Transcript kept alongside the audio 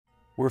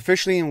We're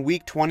officially in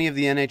week 20 of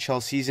the NHL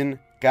season.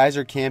 Guys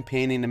are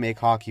campaigning to make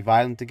hockey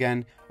violent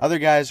again. Other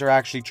guys are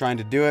actually trying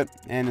to do it,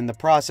 and in the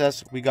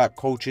process, we got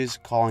coaches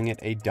calling it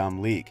a dumb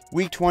league.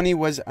 Week 20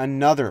 was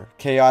another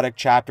chaotic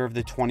chapter of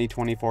the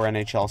 2024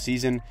 NHL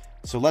season,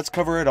 so let's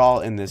cover it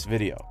all in this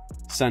video.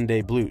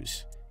 Sunday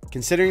Blues.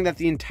 Considering that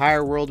the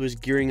entire world was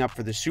gearing up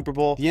for the Super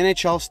Bowl, the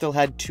NHL still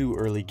had 2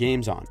 early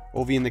games on.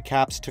 Ovi and the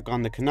Caps took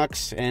on the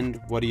Canucks, and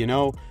what do you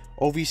know,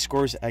 Ovi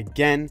scores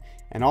again,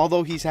 and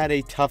although he's had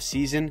a tough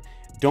season,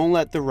 don't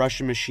let the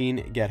Russian machine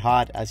get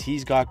hot, as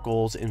he's got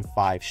goals in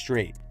 5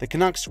 straight. The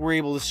Canucks were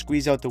able to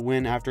squeeze out the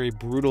win after a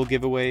brutal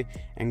giveaway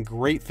and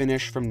great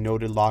finish from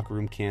noted locker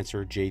room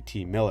cancer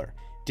JT Miller.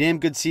 Damn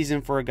good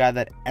season for a guy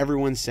that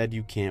everyone said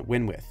you can't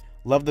win with.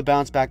 Love the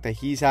bounce back that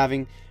he's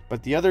having,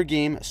 but the other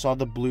game saw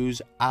the Blues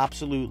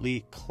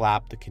absolutely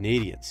clap the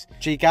Canadiens.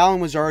 Jake Allen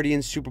was already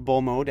in Super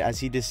Bowl mode as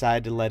he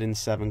decided to let in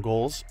 7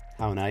 goals.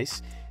 How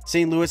nice.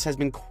 St. Louis has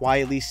been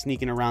quietly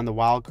sneaking around the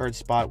wildcard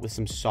spot with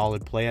some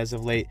solid play as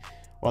of late,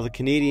 while the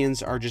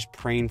Canadiens are just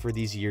praying for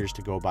these years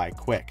to go by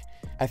quick.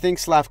 I think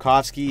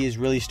Slavkovsky is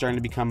really starting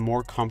to become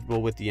more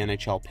comfortable with the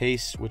NHL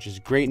pace, which is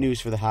great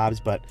news for the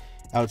Habs, but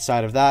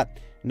outside of that,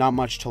 not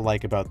much to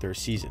like about their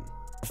season.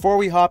 Before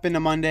we hop into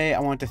Monday, I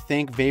want to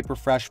thank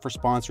VaporFresh for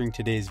sponsoring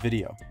today's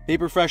video.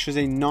 VaporFresh is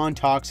a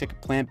non-toxic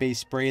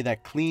plant-based spray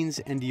that cleans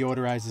and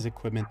deodorizes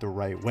equipment the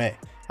right way.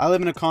 I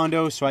live in a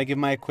condo, so I give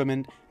my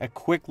equipment a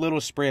quick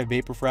little spray of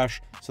VaporFresh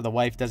so the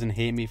wife doesn't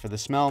hate me for the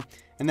smell,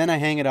 and then I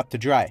hang it up to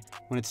dry.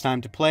 When it's time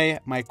to play,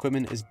 my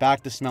equipment is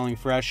back to smelling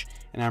fresh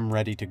and I'm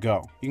ready to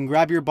go. You can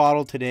grab your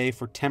bottle today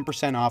for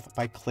 10% off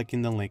by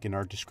clicking the link in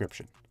our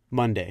description.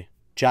 Monday,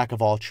 Jack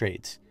of all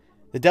trades.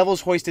 The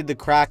Devils hoisted the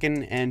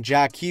Kraken, and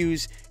Jack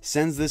Hughes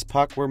sends this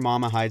puck where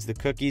Mama hides the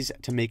cookies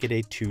to make it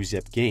a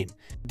 2-zip game.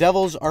 The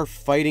Devils are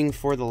fighting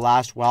for the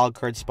last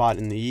wildcard spot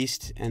in the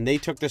East, and they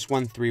took this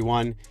one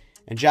 3-1,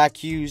 and Jack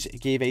Hughes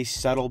gave a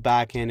subtle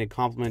backhanded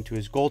compliment to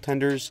his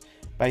goaltenders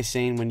by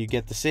saying when you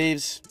get the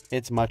saves,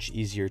 it's much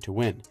easier to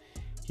win.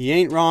 He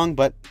ain't wrong,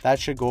 but that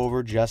should go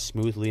over just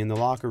smoothly in the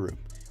locker room.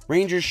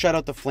 Rangers shut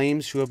out the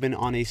Flames, who have been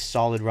on a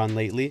solid run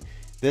lately.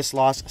 This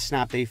loss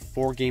snapped a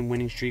 4-game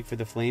winning streak for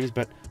the Flames,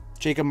 but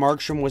Jacob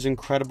Markstrom was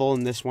incredible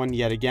in this one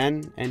yet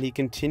again, and he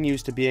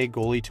continues to be a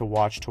goalie to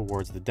watch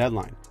towards the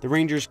deadline. The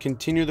Rangers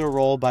continue their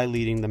roll by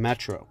leading the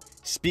Metro.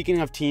 Speaking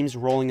of teams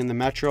rolling in the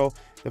Metro,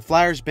 the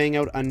Flyers bang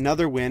out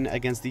another win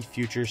against the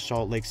future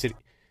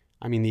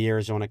the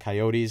Arizona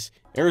Coyotes.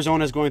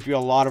 Arizona is going through a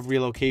lot of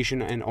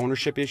relocation and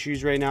ownership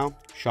issues right now.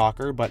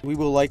 Shocker, but we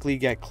will likely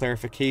get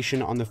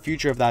clarification on the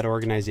future of that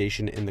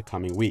organization in the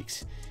coming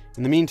weeks.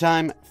 In the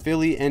meantime,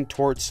 Philly and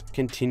Torts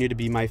continue to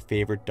be my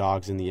favorite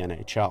dogs in the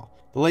NHL.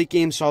 The late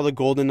game saw the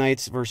Golden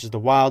Knights versus the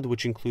Wild,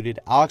 which included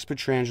Alex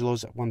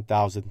Pietrangelo's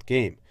 1,000th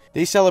game.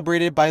 They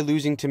celebrated by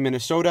losing to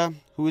Minnesota,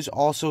 who is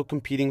also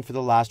competing for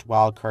the last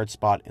wildcard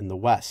spot in the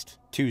West.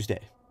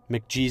 Tuesday,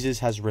 McJesus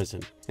has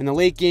risen. In the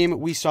late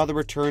game, we saw the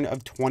return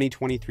of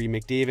 2023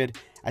 McDavid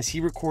as he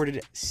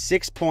recorded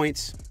 6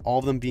 points, all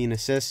of them being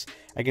assists,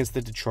 against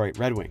the Detroit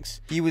Red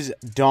Wings. He was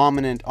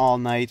dominant all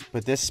night,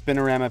 but this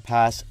spinorama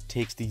pass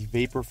takes the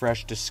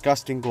VaporFresh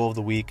disgusting goal of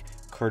the week,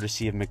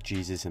 courtesy of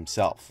McJesus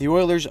himself. The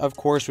Oilers, of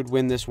course, would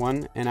win this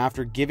one, and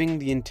after giving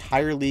the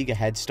entire league a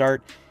head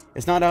start,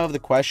 it's not out of the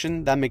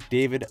question that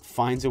McDavid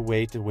finds a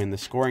way to win the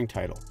scoring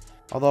title.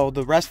 Although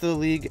the rest of the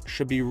league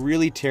should be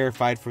really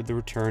terrified for the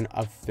return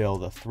of Phil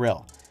the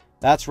Thrill.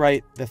 That's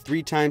right, the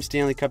 3-time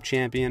Stanley Cup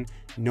champion,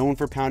 known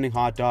for pounding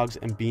hot dogs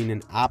and being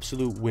an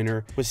absolute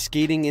winner, was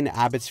skating in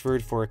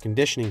Abbotsford for a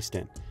conditioning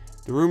stint.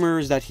 The rumor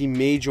is that he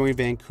may join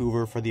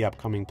Vancouver for the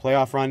upcoming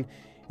playoff run,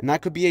 and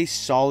that could be a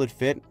solid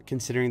fit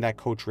considering that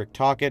coach Rick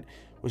Tocchet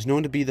was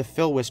known to be the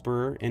Phil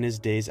Whisperer in his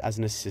days as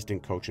an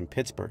assistant coach in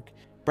Pittsburgh.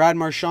 Brad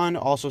Marchand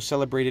also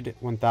celebrated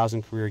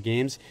 1,000 career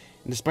games,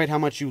 and despite how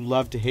much you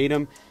love to hate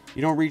him,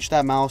 you don't reach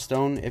that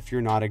milestone if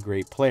you're not a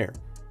great player.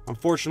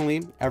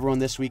 Unfortunately, everyone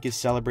this week is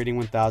celebrating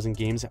 1,000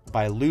 games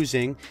by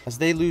losing, as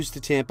they lose to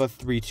Tampa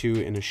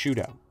 3-2 in a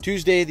shootout.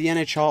 Tuesday, the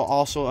NHL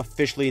also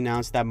officially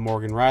announced that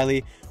Morgan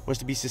Rielly was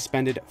to be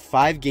suspended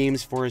 5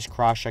 games for his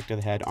cross-check to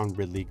the head on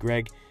Ridley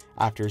Gregg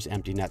after his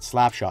empty net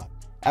slap shot.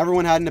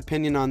 Everyone had an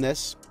opinion on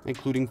this,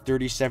 including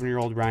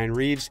 37-year-old Ryan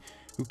Reeves,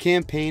 who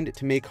campaigned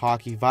to make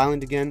hockey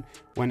violent again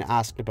when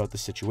asked about the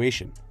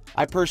situation.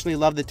 I personally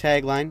love the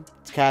tagline.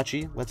 It's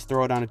catchy, let's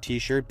throw it on a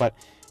t-shirt, but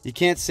you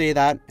can't say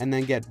that and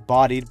then get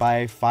bodied by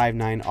a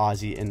 5'9"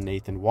 Aussie in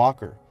Nathan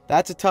Walker.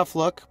 That's a tough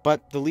look,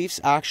 but the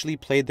Leafs actually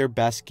played their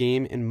best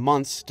game in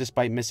months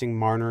despite missing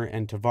Marner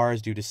and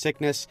Tavares due to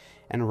sickness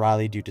and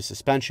Rielly due to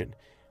suspension.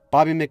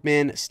 Bobby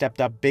McMahon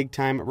stepped up big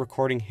time,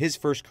 recording his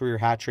first career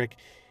hat-trick,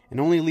 and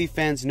only Leaf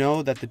fans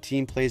know that the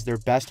team plays their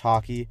best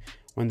hockey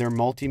when their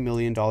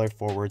multi-million-dollar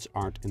forwards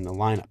aren't in the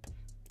lineup.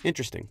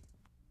 Interesting.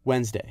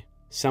 Wednesday,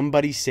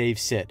 somebody save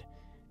Sid.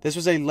 This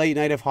was a late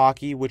night of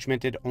hockey, which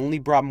meant it only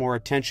brought more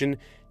attention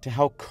to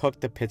how cooked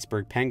the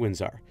Pittsburgh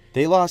Penguins are.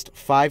 They lost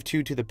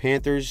 5-2 to the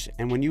Panthers,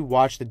 and when you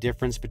watch the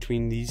difference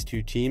between these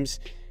two teams,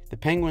 the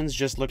Penguins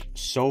just look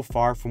so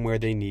far from where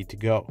they need to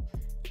go.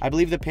 I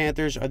believe the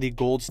Panthers are the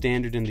gold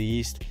standard in the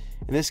East,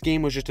 and this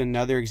game was just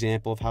another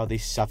example of how they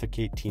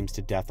suffocate teams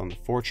to death on the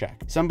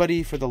forecheck.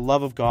 Somebody, for the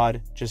love of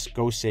God, just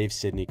go save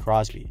Sidney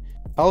Crosby.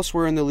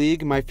 Elsewhere in the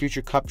league, my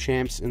future Cup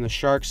champs in the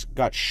Sharks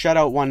got shut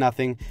out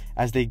 1-0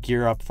 as they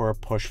gear up for a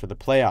push for the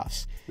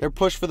playoffs. Their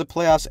push for the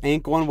playoffs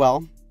ain't going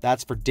well,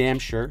 that's for damn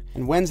sure,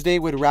 and Wednesday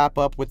would wrap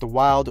up with the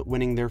Wild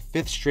winning their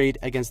 5th straight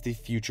against the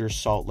future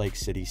Salt Lake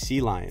City Sea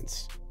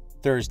Lions.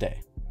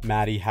 Thursday,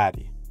 Matty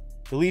Hattie.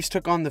 The Leafs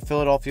took on the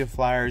Philadelphia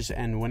Flyers,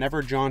 and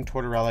whenever John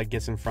Tortorella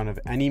gets in front of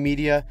any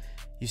media,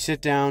 you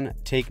sit down,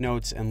 take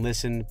notes, and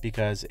listen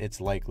because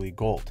it's likely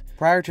gold.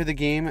 Prior to the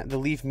game, the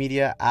Leaf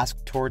media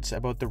asked Torts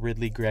about the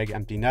Ridley Gregg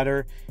empty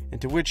netter,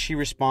 and to which he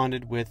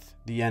responded with,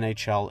 "The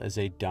NHL is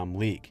a dumb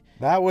league."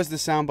 That was the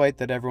soundbite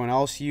that everyone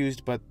else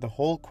used, but the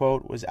whole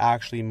quote was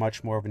actually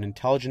much more of an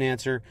intelligent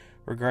answer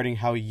regarding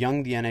how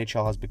young the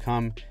NHL has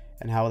become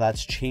and how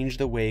that's changed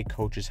the way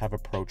coaches have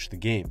approached the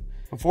game.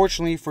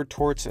 Unfortunately for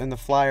Torts and the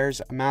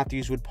Flyers,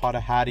 Matthews would pot a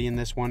Hattie in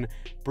this one,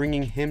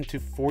 bringing him to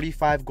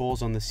 45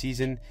 goals on the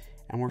season,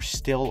 and we're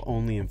still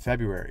only in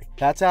February.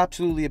 That's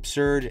absolutely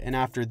absurd, and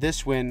after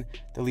this win,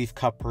 the Leaf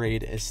Cup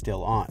parade is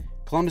still on.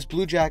 Columbus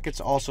Blue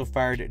Jackets also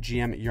fired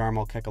GM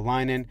Jarmo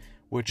Kekalainen,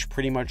 which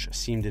pretty much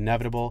seemed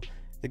inevitable.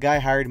 The guy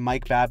hired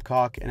Mike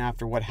Babcock, and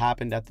after what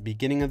happened at the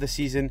beginning of the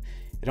season,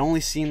 it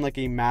only seemed like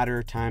a matter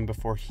of time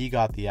before he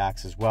got the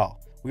axe as well.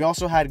 We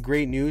also had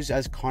great news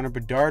as Connor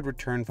Bedard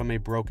returned from a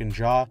broken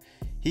jaw.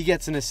 He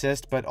gets an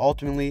assist, but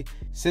ultimately,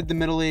 Sid the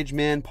middle-aged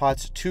man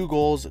pots 2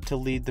 goals to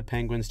lead the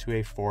Penguins to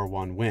a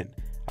 4-1 win.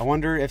 I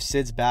wonder if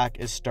Sid's back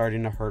is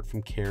starting to hurt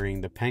from carrying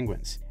the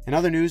Penguins. In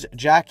other news,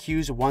 Jack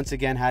Hughes once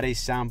again had a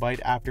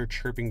soundbite after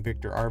chirping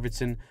Victor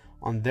Arvidsson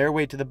on their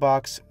way to the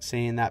box,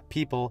 saying that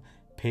people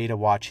pay to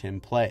watch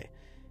him play.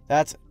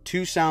 That's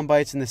 2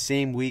 soundbites in the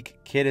same week.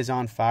 Kid is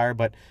on fire,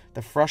 but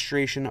the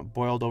frustration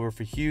boiled over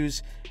for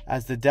Hughes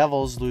as the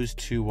Devils lose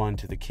 2-1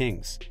 to the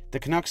Kings. The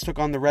Canucks took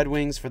on the Red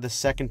Wings for the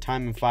 2nd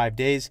time in 5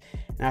 days,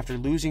 and after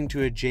losing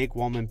to a Jake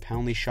Walman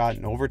penalty shot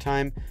in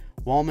overtime,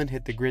 Walman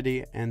hit the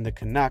gritty, and the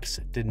Canucks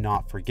did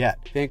not forget.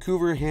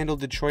 Vancouver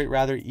handled Detroit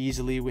rather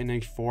easily in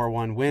a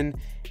 4-1 win,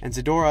 and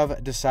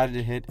Zadorov decided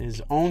to hit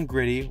his own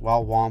gritty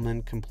while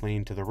Walman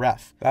complained to the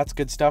ref. That's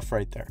good stuff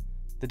right there.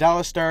 The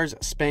Dallas Stars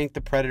spanked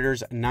the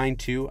Predators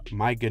 9-2,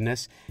 my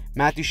goodness.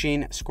 Matt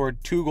Duchene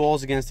scored 2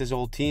 goals against his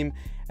old team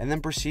and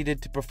then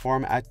proceeded to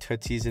perform at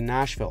Tootsie's in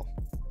Nashville.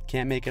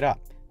 Can't make it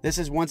up. This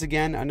is once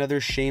again another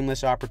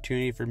shameless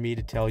opportunity for me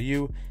to tell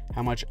you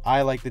how much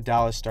I like the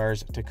Dallas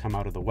Stars to come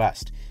out of the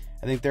West.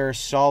 I think they're a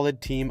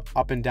solid team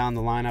up and down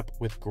the lineup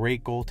with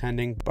great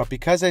goaltending, but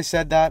because I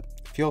said that,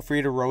 feel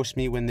free to roast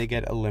me when they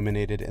get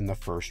eliminated in the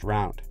first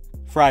round.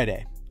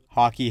 Friday,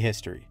 hockey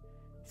history.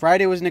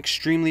 Friday was an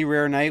extremely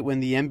rare night when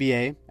the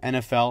NBA,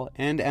 NFL,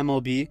 and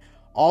MLB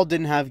all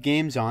didn't have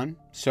games on,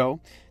 so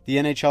the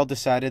NHL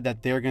decided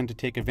that they're going to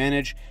take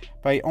advantage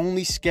by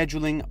only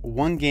scheduling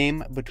 1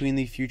 game between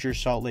the future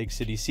Salt Lake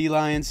City Sea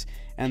Lions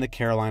and the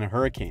Carolina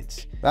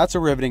Hurricanes. That's a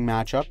riveting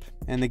matchup,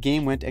 and the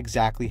game went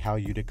exactly how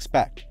you'd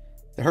expect.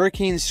 The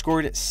Hurricanes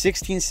scored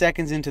 16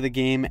 seconds into the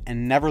game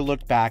and never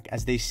looked back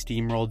as they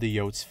steamrolled the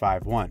Yotes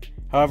 5-1.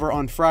 However,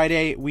 on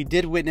Friday, we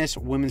did witness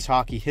women's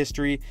hockey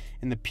history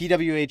in the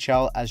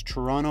PWHL as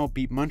Toronto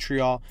beat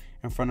Montreal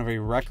in front of a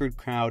record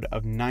crowd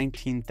of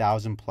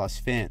 19,000 plus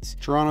fans.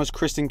 Toronto's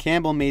Kristen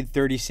Campbell made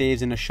 30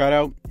 saves in a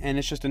shutout, and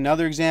it's just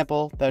another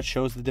example that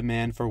shows the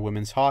demand for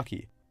women's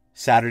hockey.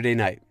 Saturday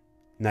night,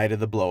 night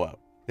of the blowout.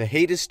 The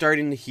hate is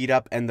starting to heat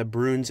up, and the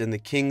Bruins and the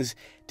Kings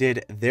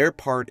did their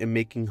part in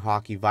making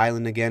hockey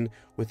violent again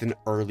with an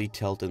early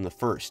tilt in the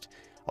first.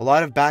 A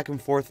lot of back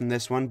and forth in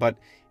this one, but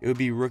it would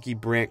be rookie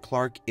Brant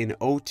Clark in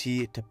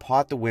OT to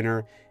pot the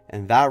winner,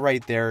 and that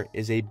right there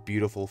is a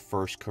beautiful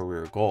first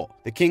career goal.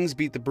 The Kings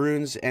beat the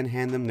Bruins and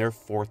hand them their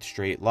 4th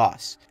straight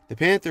loss. The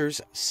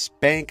Panthers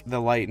spank the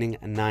Lightning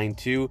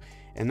 9-2,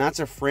 and that's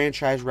a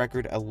franchise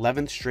record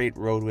 11th straight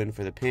road win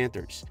for the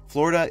Panthers.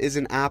 Florida is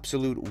an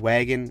absolute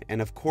wagon,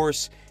 and of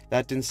course,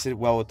 that didn't sit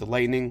well with the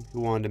Lightning,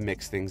 who wanted to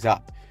mix things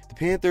up. The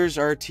Panthers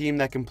are a team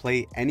that can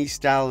play any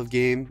style of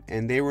game,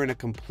 and they were in a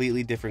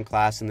completely different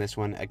class in this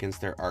one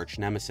against their arch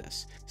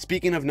nemesis.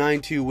 Speaking of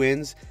 9-2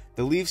 wins,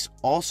 the Leafs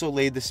also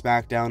laid the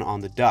smackdown on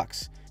the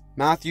Ducks.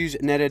 Matthews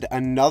netted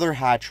another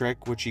hat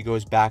trick, which he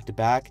goes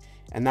back-to-back,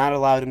 and that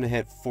allowed him to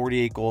hit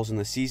 48 goals in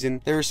the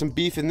season. There was some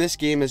beef in this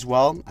game as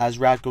well, as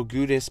Radko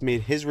Gudas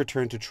made his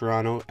return to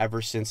Toronto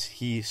ever since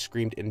he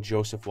screamed in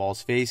Joseph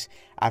Wall's face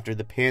after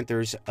the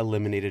Panthers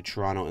eliminated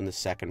Toronto in the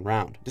 2nd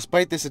round.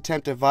 Despite this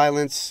attempt at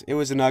violence, it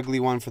was an ugly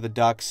one for the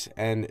Ducks,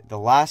 and the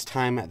last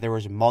time there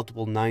was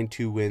multiple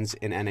 9-2 wins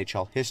in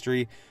NHL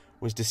history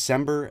was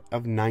December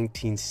of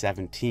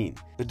 1917.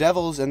 The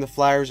Devils and the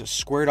Flyers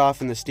squared off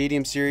in the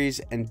Stadium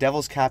Series, and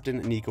Devils captain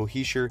Nico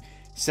Hischier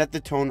set the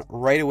tone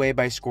right away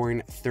by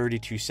scoring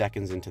 32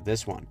 seconds into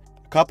this one.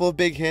 A couple of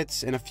big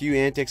hits and a few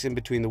antics in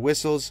between the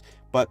whistles,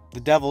 but the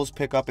Devils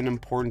pick up an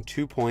important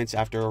 2 points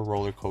after a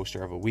roller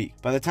coaster of a week.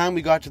 By the time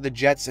we got to the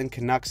Jets and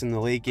Canucks in the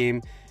late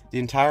game, the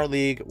entire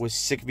league was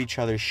sick of each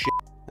other's shit,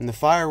 and the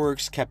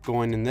fireworks kept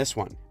going in this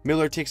one.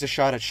 Miller takes a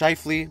shot at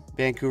Scheifele,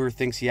 Vancouver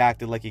thinks he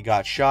acted like he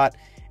got shot,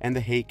 and the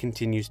hate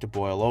continues to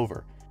boil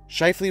over.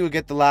 Scheifele would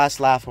get the last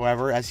laugh,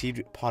 however, as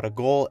he'd pot a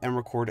goal and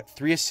record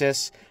 3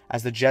 assists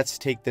as the Jets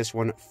take this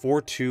one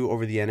 4-2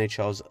 over the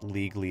NHL's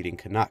league-leading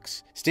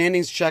Canucks.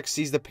 Standings check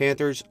sees the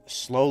Panthers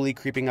slowly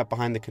creeping up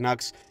behind the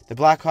Canucks. The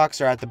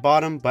Blackhawks are at the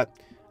bottom, but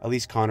at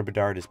least Connor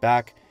Bedard is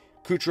back.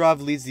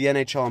 Kucherov leads the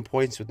NHL in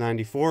points with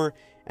 94,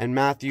 and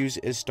Matthews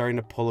is starting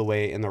to pull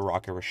away in the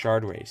Rocket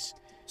Richard race.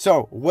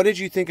 So, what did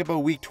you think about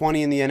Week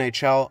 20 in the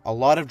NHL? A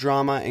lot of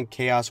drama and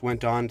chaos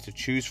went on to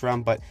choose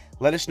from, but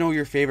let us know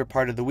your favorite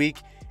part of the week.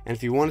 And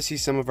if you want to see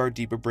some of our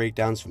deeper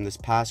breakdowns from this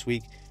past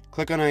week,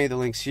 click on any of the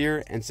links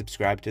here and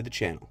subscribe to the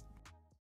channel.